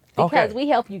 Because we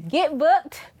help you get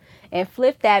booked and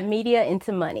flip that media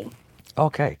into money.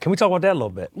 Okay. Can we talk about that a little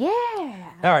bit? Yeah.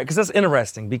 All right, because that's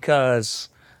interesting because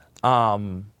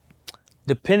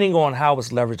depending on how it's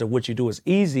leveraged or what you do, it's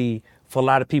easy for a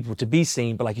lot of people to be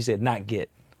seen, but like you said, not get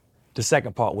the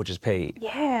second part, which is paid.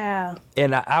 Yeah.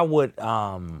 And I would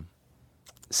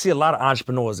see a lot of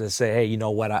entrepreneurs that say, hey, you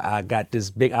know what, I got this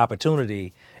big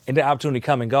opportunity, and the opportunity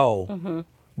come and go,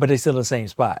 but they still in the same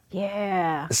spot.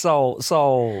 Yeah. So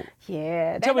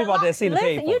yeah. Tell me about that scene.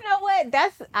 Listen, you know what?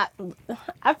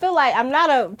 I feel like I'm not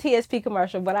a TSP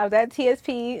commercial, but I was at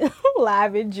TSP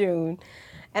live in June.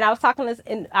 And I was talking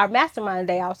in our mastermind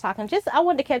day. I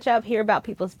wanted to catch up, hear about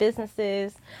people's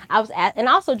businesses. And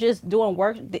also just doing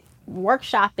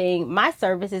workshopping my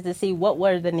services to see what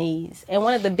were the needs. And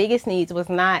one of the biggest needs was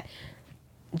not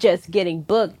just getting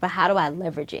booked, but how do I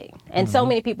leverage it? And so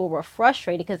many people were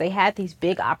frustrated because they had these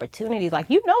big opportunities, like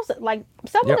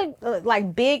some of the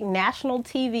like big national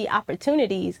TV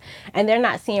opportunities, and they're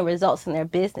not seeing results in their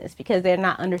business because they're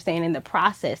not understanding the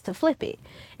process to flip it.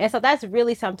 And so that's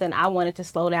really something I wanted to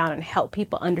slow down and help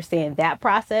people understand that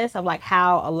process of like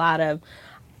how a lot of,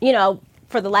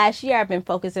 for the last year I've been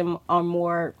focusing on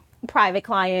more private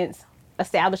clients,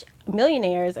 established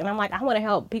millionaires, and I'm like, I want to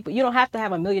help people. You don't have to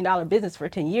have $1 million business for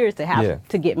 10 years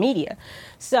to get media.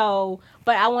 So,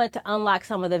 but I wanted to unlock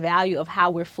some of the value of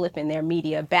how we're flipping their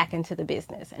media back into the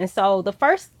business. And so the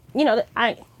first, you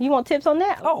want tips on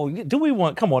that? Oh, do we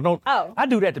want? Come on, don't. Oh, I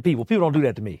do that to people. People don't do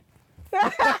that to me.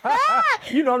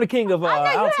 You know I'm the king of. I know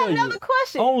you I'll have tell another you.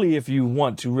 question. Only if you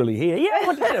want to really hear. Yeah, I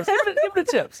want the tips. Give me the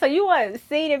tips. So you want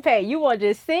seen and paid. You want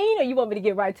just seen, or you want me to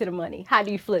get right to the money? How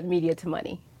do you flip media to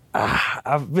money?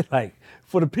 I've been like,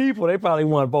 for the people, they probably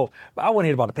want both. But I want to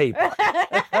hear about the paper.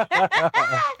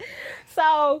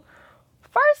 So,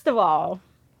 first of all,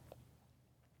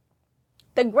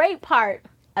 the great part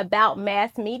about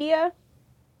mass media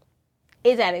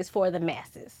is that it's for the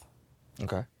masses.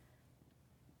 Okay.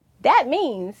 That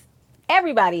means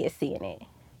everybody is seeing it.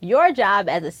 Your job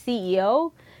as a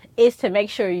CEO is to make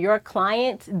sure your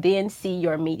clients then see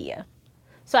your media.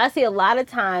 So I see a lot of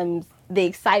times the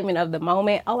excitement of the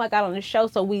moment. Oh, I got on the show,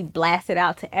 so we blast it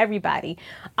out to everybody.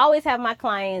 I always have my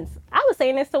clients. I was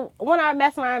saying this to one of our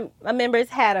mastermind members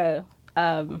had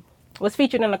was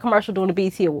featured in a commercial during the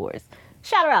BET Awards.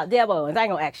 Shout her out, Deb Owens. I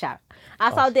ain't gonna act shout.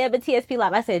 I saw Deb at TSP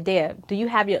Live. I said, Deb, do you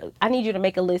have I need you to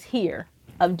make a list here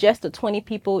of just the 20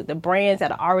 people, the brands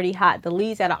that are already hot, the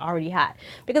leads that are already hot.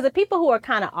 Because the people who are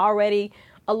kind of already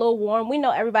a little warm, we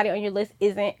know everybody on your list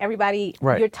isn't, everybody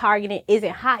you're targeting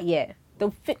isn't hot yet.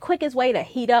 The quickest way to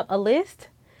heat up a list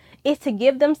is to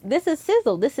give them, this is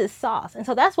sizzle, this is sauce. And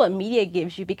so that's what media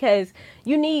gives you, because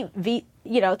you need,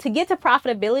 to get to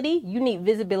profitability, you need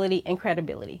visibility and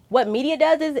credibility. What media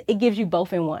does is it gives you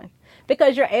both in one,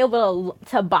 because you're able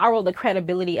to borrow the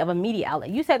credibility of a media outlet.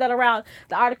 You said that around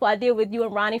the article I did with you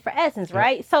and Ronnie for Essence,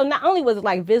 right? Yep. So not only was it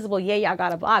like visible, yeah, y'all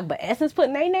got a blog, but Essence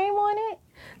putting their name on it.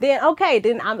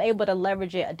 Then I'm able to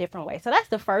leverage it a different way. So that's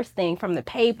the first thing from the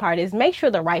paid part, is make sure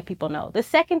the right people know. The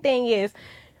second thing is,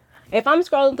 if I'm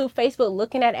scrolling through Facebook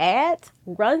looking at ads,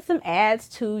 run some ads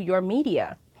to your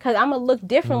media. Because I'm going to look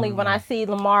differently when I see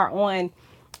Lamar on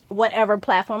whatever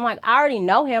platform. I'm like, I already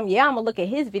know him. Yeah, I'm going to look at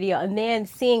his video. And then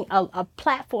seeing a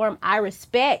platform I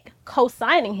respect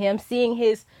co-signing him, seeing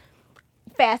his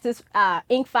fastest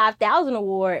Inc. 5000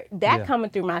 award, that coming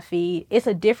through my feed, it's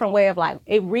a different way of like,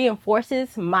 it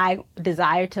reinforces my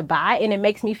desire to buy, and it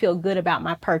makes me feel good about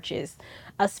my purchase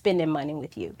of spending money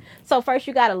with you. So first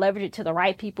you got to leverage it to the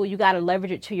right people. You got to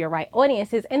leverage it to your right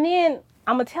audiences. And then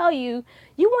I'm going to tell you,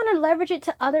 you want to leverage it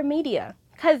to other media.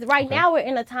 Because right now we're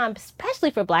in a time,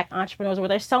 especially for Black entrepreneurs, where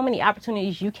there's so many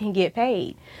opportunities you can get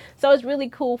paid. So it's really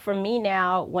cool for me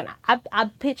now when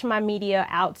I pitch my media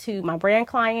out to my brand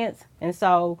clients. And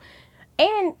so,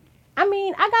 and I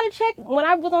mean, I got a check. When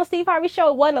I was on Steve Harvey's show,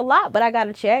 it wasn't a lot, but I got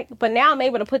a check. But now I'm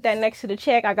able to put that next to the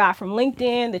check I got from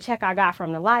LinkedIn, the check I got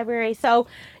from the library. So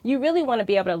you really want to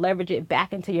be able to leverage it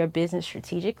back into your business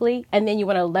strategically. And then you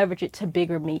want to leverage it to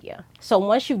bigger media. So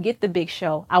once you get the big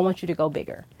show, I want you to go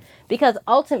bigger. Because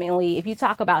ultimately, if you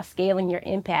talk about scaling your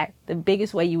impact, the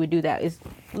biggest way you would do that is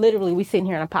literally, we sitting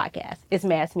here on a podcast. It's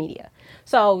mass media.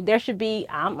 So there should be,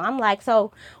 I'm like,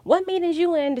 so what meetings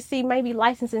you in to see maybe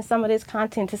licensing some of this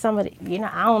content to some of the,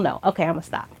 I don't know. Okay, I'm going to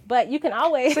stop. But you can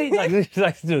always. See,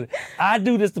 I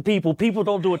do this to people. People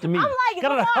don't do it to me. I'm like,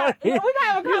 come on. We can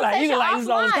have a conversation. You can license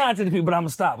all this content to people, but I'm going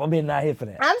to stop. I'm not here for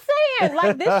that. I'm saying,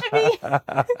 like, this should be,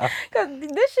 because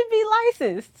this should be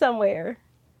licensed somewhere.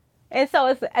 And so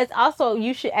it's also,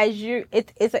 it's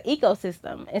an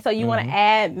ecosystem. And so you want to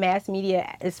add mass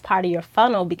media as part of your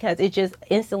funnel, because it just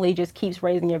instantly just keeps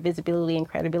raising your visibility and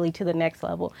credibility to the next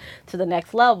level.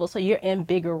 So you're in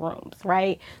bigger rooms,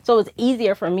 right? So it's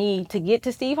easier for me to get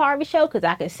to Steve Harvey's show because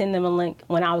I could send them a link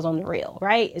when I was on the reel,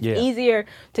 right? It's easier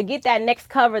to get that next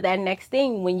cover, that next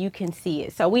thing, when you can see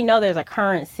it. So we know there's a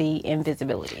currency in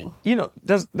visibility.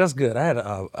 That's good. I had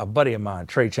a buddy of mine,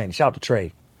 Trey Cheney. Shout out to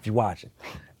Trey if you're watching.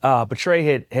 But Trey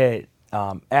had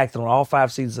acted on all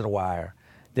 5 seasons of The Wire.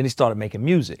 Then he started making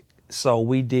music. So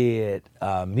we did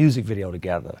a music video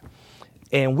together.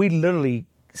 And we literally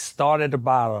started at the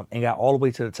bottom and got all the way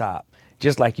to the top,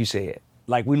 just like you said.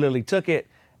 Like, we literally took it.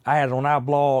 I had it on our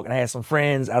blog, and I had some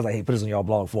friends. I was like, hey, put this on your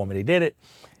blog for me. They did it.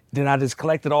 Then I just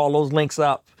collected all those links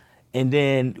up and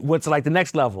then went to like the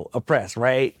next level of press,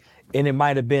 right? And it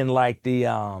might have been like the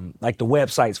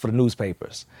websites for the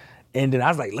newspapers. And then I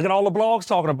was like, look at all the blogs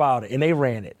talking about it. And they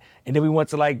ran it. And then we went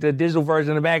to like the digital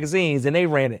version of the magazines and they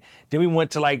ran it. Then we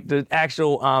went to like the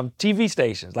actual TV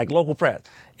stations, like local press,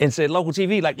 and said local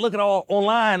TV, like look at all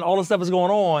online, all the stuff is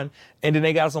going on. And then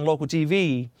they got us on local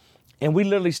TV. And we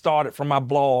literally started from my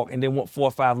blog and then went 4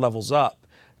 or 5 levels up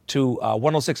to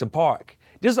 106 and Park.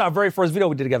 This is our very first video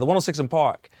we did together. 106 and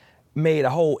Park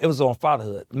it was on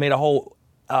fatherhood, made a whole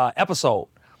episode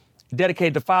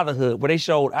dedicated to fatherhood, where they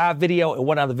showed our video and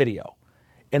one other video.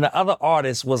 And the other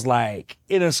artist was like,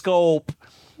 Interscope,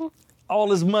 all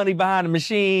this money behind the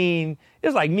machine. It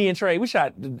was like me and Trey, we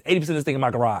shot 80% of this thing in my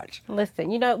garage. Listen,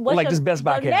 what's like this Best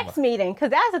Buy camera. Next meeting, because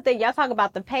that's the thing, y'all talk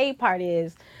about the paid part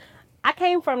is, I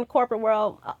came from the corporate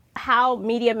world. How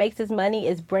media makes its money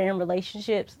is brand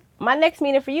relationships. My next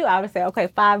meeting for you, I would say, okay,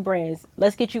 5 brands.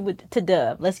 Let's get you to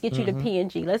Dove. Let's get you to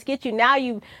P&G. Let's get you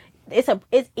now.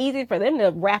 It's easy for them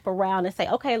to wrap around and say,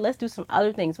 okay, let's do some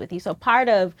other things with you. So part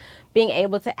of being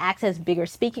able to access bigger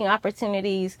speaking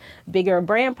opportunities, bigger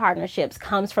brand partnerships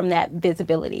comes from that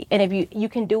visibility. And if you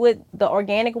can do it the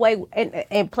organic way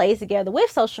and plays together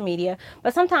with social media,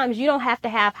 but sometimes you don't have to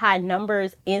have high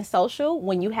numbers in social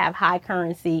when you have high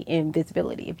currency in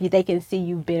visibility. If they can see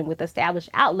you've been with established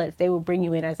outlets, they will bring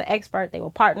you in as an expert. They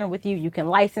will partner with you. You can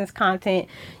license content.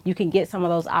 You can get some of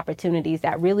those opportunities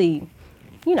that really,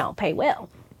 pay well.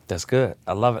 That's good.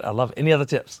 I love it. I love it. Any other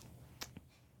tips?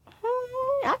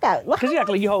 I got. Because you act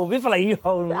like you hold. It feel like you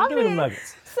hold. Give me the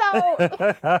nuggets.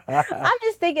 So I'm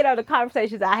just thinking of the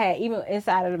conversations I had even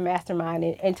inside of the mastermind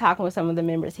and talking with some of the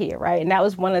members here, right? And that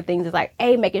was one of the things is like,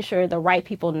 making sure the right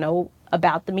people know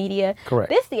about the media. Correct.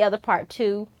 This the other part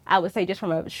too, I would say, just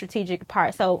from a strategic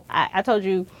part. So I told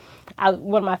you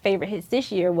one of my favorite hits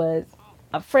this year was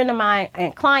a friend of mine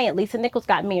and client, Lisa Nichols,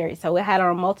 got married. So it had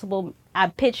on I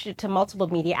pitched it to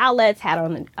multiple media outlets, had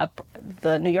on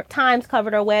the New York Times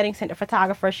covered her wedding, sent a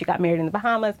photographer. She got married in the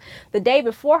Bahamas. The day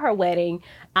before her wedding,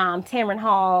 Tamron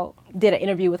Hall did an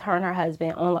interview with her and her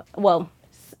husband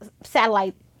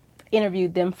satellite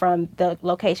interviewed them from the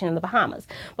location in the Bahamas.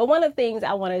 But one of the things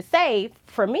I want to say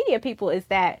for media people is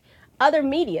that other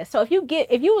media. So if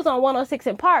you was on 106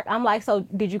 in Park, I'm like, so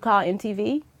did you call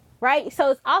MTV? Right? So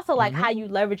it's also like how you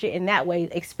leverage it in that way,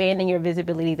 expanding your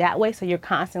visibility that way. So you're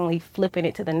constantly flipping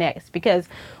it to the next. Because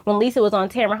when Lisa was on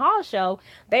Tamron Hall's show,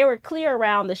 they were clear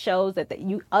around the shows that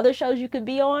other shows you could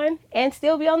be on and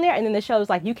still be on there. And then the shows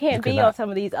like you can't be on some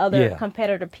of these other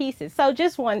competitor pieces. So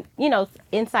just one,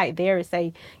 insight there is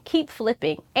say, keep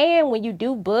flipping. And when you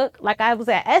do book, like I was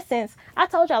at Essence, I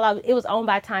told y'all it was owned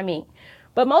by Time Inc.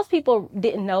 But most people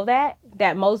didn't know that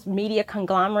most media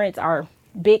conglomerates are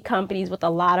big companies with a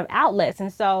lot of outlets.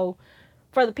 And so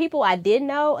for the people I did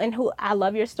know and who I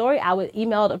love your story, I would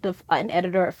email an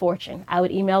editor at Fortune. I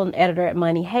would email an editor at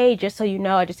Money. Hey, just so you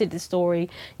know, I just did this story.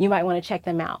 You might want to check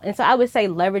them out. And so I would say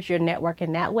leverage your network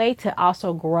in that way to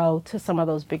also grow to some of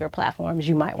those bigger platforms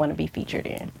you might want to be featured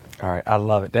in. All right. I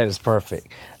love it. That is perfect.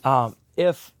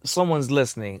 If someone's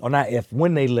listening, or not if,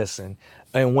 when they listen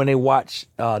and when they watch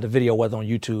the video, whether on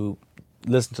YouTube,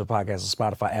 listen to podcasts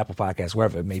on Spotify, Apple Podcasts,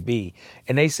 wherever it may be,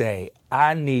 and they say,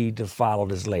 I need to follow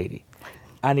this lady.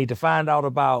 I need to find out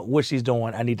about what she's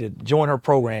doing. I need to join her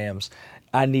programs.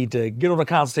 I need to get on a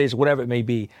consultation, whatever it may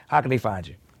be. How can they find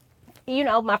you?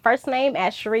 My first name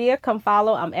at Charreah. Come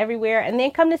follow. I'm everywhere. And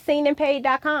then come to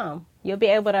seenandpaid.com. You'll be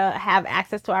able to have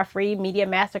access to our free media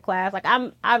masterclass. Like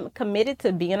I'm committed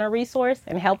to being a resource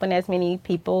and helping as many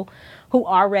people who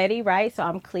are ready, right? So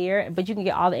I'm clear, but you can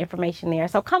get all the information there.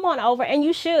 So come on over, and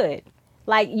you should.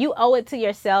 Like, you owe it to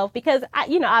yourself because,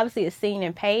 obviously it's seen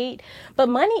and paid, but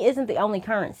money isn't the only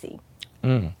currency.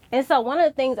 And so one of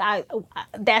the things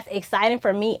that's exciting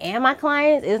for me and my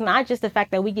clients is not just the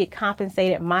fact that we get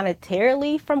compensated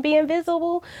monetarily from being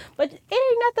visible, but it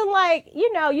ain't nothing like,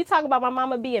 you talk about my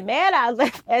mama being mad I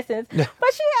left Essence, but she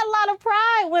had a lot of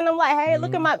pride when I'm like, hey,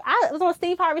 look at I was on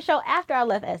Steve Harvey's show after I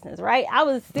left Essence, right? I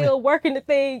was still working the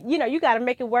thing, you got to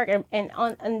make it work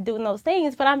and doing those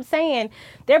things. But I'm saying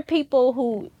there are people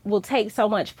who will take so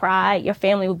much pride. Your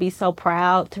family will be so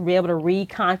proud to be able to read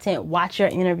content, watch your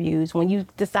interviews when you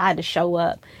decide to show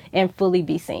up and fully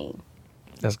be seen.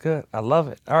 That's good. I love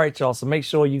it. All right, y'all. So make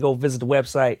sure you go visit the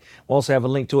website. We'll also have a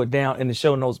link to it down in the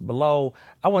show notes below.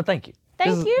 I want to thank you.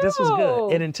 Thank you. This was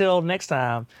good. And until next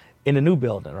time, in the new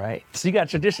building, right? So you got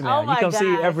tradition now. Oh my you come gosh.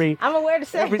 see every. I'm gonna wear the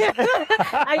same.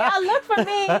 Y'all look for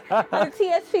me on the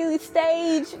TSP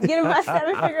stage, getting my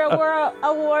 7-figure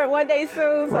award one day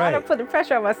soon. So I don't put the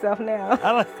pressure on myself now.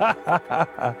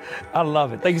 I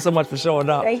love it. Thank you so much for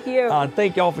showing up. Thank you.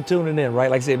 Thank y'all for tuning in,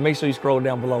 right? Like I said, make sure you scroll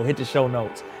down below, hit the show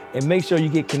notes, and make sure you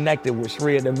get connected with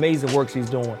Charreah, the amazing work she's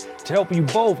doing to help you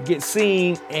both get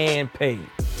seen and paid.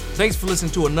 Thanks for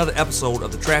listening to another episode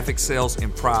of the Traffic Sales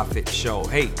and Profit Show.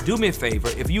 Hey, do me a favor.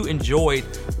 If you enjoyed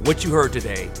what you heard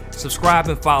today, subscribe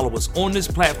and follow us on this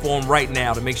platform right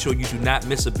now to make sure you do not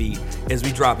miss a beat as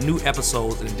we drop new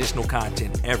episodes and additional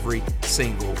content every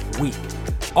single week.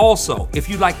 Also, if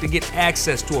you'd like to get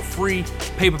access to a free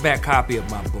paperback copy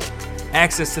of my book,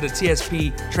 access to the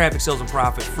TSP Traffic Sales and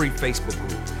Profit free Facebook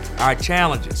group, our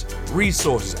challenges,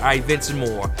 resources, our events, and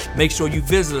more, make sure you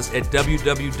visit us at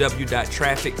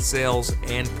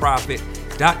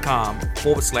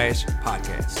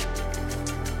www.trafficsalesandprofit.com/podcast.